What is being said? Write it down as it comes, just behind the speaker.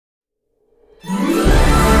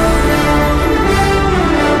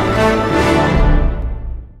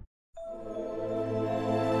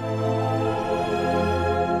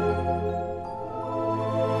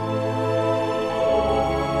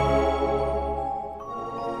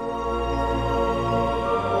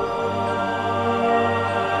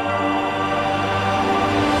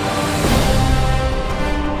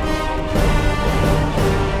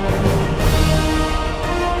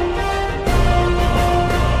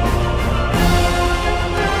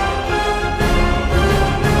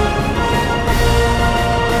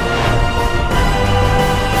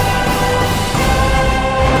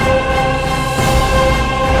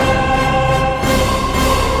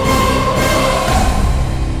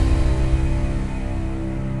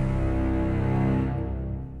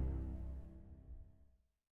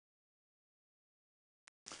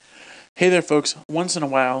Hey there folks, once in a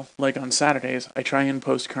while, like on Saturdays, I try and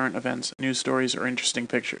post current events, news stories, or interesting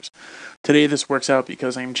pictures. Today this works out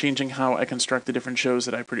because I am changing how I construct the different shows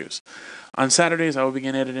that I produce. On Saturdays I will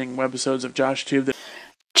begin editing webisodes of JoshXToob.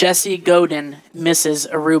 Jesse Godin, Mrs.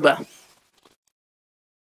 Aruba.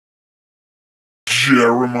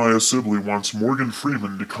 Jeremiah Sibley wants Morgan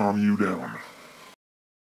Freeman to calm you down.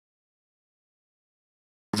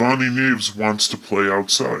 Vonnie Neves wants to play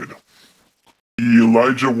outside.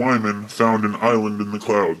 Elijah Wyman found an island in the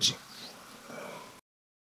clouds.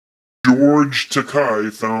 George Takai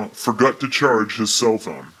forgot to charge his cell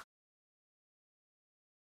phone.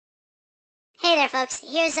 Hey there, folks.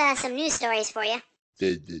 Here's some news stories for you.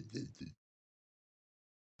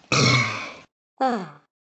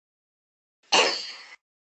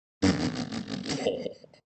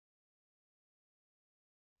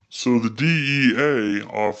 So the DEA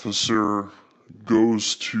officer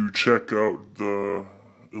goes to check out the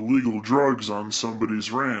illegal drugs on somebody's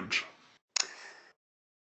ranch.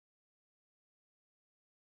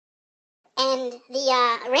 And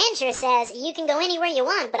the rancher says, you can go anywhere you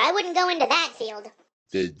want, but I wouldn't go into that field.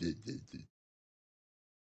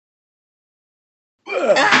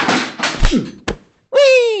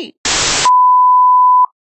 Whee!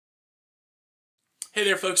 Hey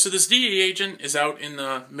there folks, so this DEA agent is out in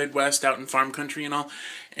the Midwest, out in farm country and all,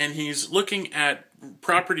 and he's looking at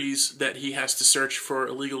properties that he has to search for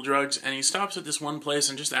illegal drugs, and he stops at this one place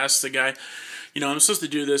and just asks the guy, I'm supposed to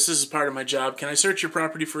do this is part of my job, can I search your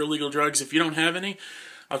property for illegal drugs? If you don't have any,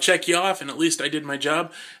 I'll check you off, and at least I did my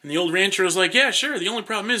job. And the old rancher was like, yeah, sure, the only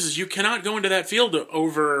problem is you cannot go into that field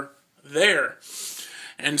over there.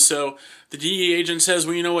 And so the DEA agent says,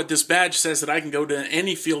 well, you know what, this badge says that I can go to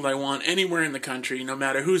any field I want, anywhere in the country, no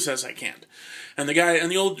matter who says I can't. And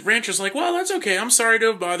the old rancher's like, well, that's okay, I'm sorry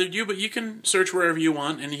to have bothered you, but you can search wherever you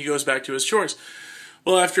want, and he goes back to his chores.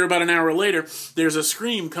 Well, after about an hour later, there's a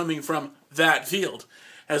scream coming from that field,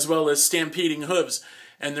 as well as stampeding hooves.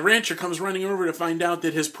 And the rancher comes running over to find out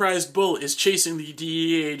that his prized bull is chasing the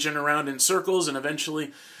DEA agent around in circles and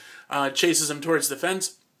eventually chases him towards the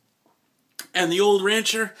fence. And the old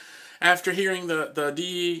rancher, after hearing the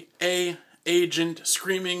DEA agent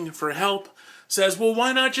screaming for help, says, well,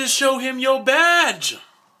 why not just show him your badge?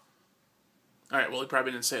 Alright, well, he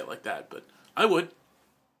probably didn't say it like that, but I would.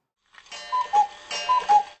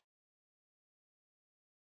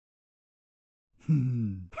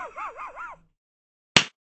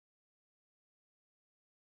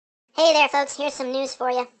 Hey there, folks. Here's some news for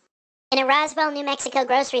you. In a Roswell, New Mexico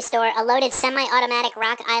grocery store, a loaded semi-automatic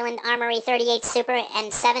Rock Island Armory 38 Super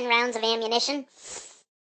and 7 rounds of ammunition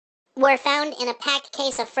were found in a packed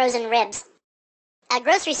case of frozen ribs. A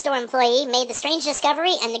grocery store employee made the strange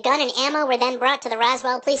discovery, and the gun and ammo were then brought to the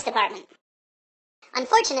Roswell Police Department.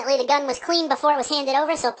 Unfortunately, the gun was cleaned before it was handed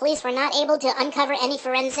over, so police were not able to uncover any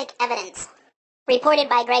forensic evidence. Reported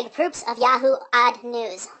by Greg Proops of Yahoo Odd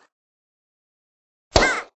News.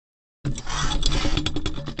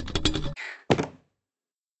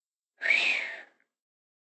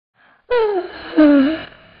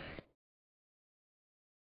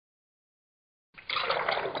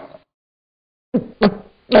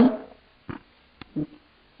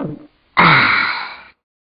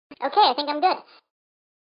 Okay, I think I'm good.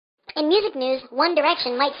 In music news, One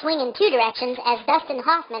Direction might swing in 2 directions as Dustin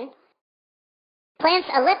Hoffman plants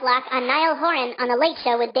a lip lock on Niall Horan on The Late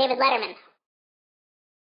Show with David Letterman.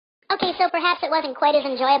 Okay, so perhaps it wasn't quite as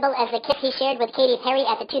enjoyable as the kiss he shared with Katy Perry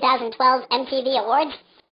at the 2012 MTV Awards.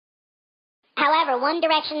 However, One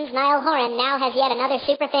Direction's Niall Horan now has yet another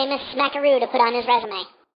super famous smackaroo to put on his resume.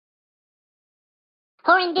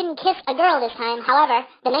 Horan didn't kiss a girl this time. However,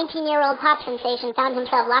 the 19-year-old pop sensation found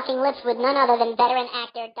himself locking lips with none other than veteran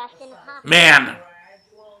actor Dustin Hoffman. Man!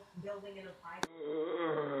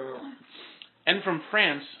 And from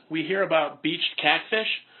France, we hear about beached catfish.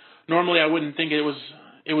 Normally I wouldn't think it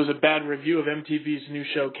was a bad review of MTV's new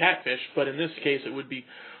show Catfish, but in this case it would be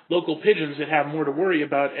local pigeons that have more to worry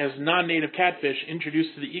about, as non-native catfish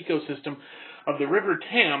introduced to the ecosystem of the River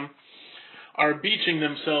Tam are beaching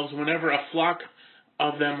themselves whenever a flock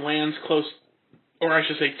of them lands close, or I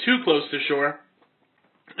should say too close to shore,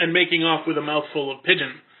 and making off with a mouthful of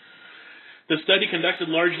pigeon. The study, conducted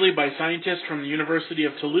largely by scientists from the University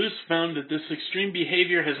of Toulouse, found that this extreme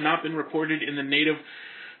behavior has not been reported in the native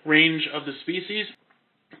range of the species.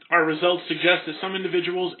 Our results suggest that some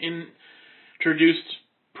individuals introduced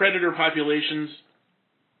predator populations.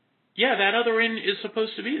 Yeah, that other N is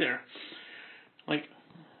supposed to be there. Like,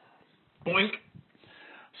 boink.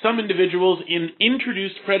 Some individuals in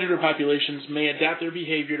introduced predator populations may adapt their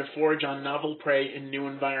behavior to forage on novel prey in new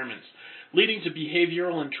environments. leading to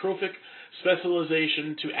behavioral and trophic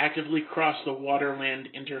specialization to actively cross the water-land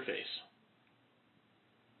interface.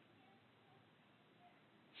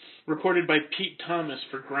 Reported by Pete Thomas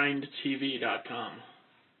for GrindTV.com.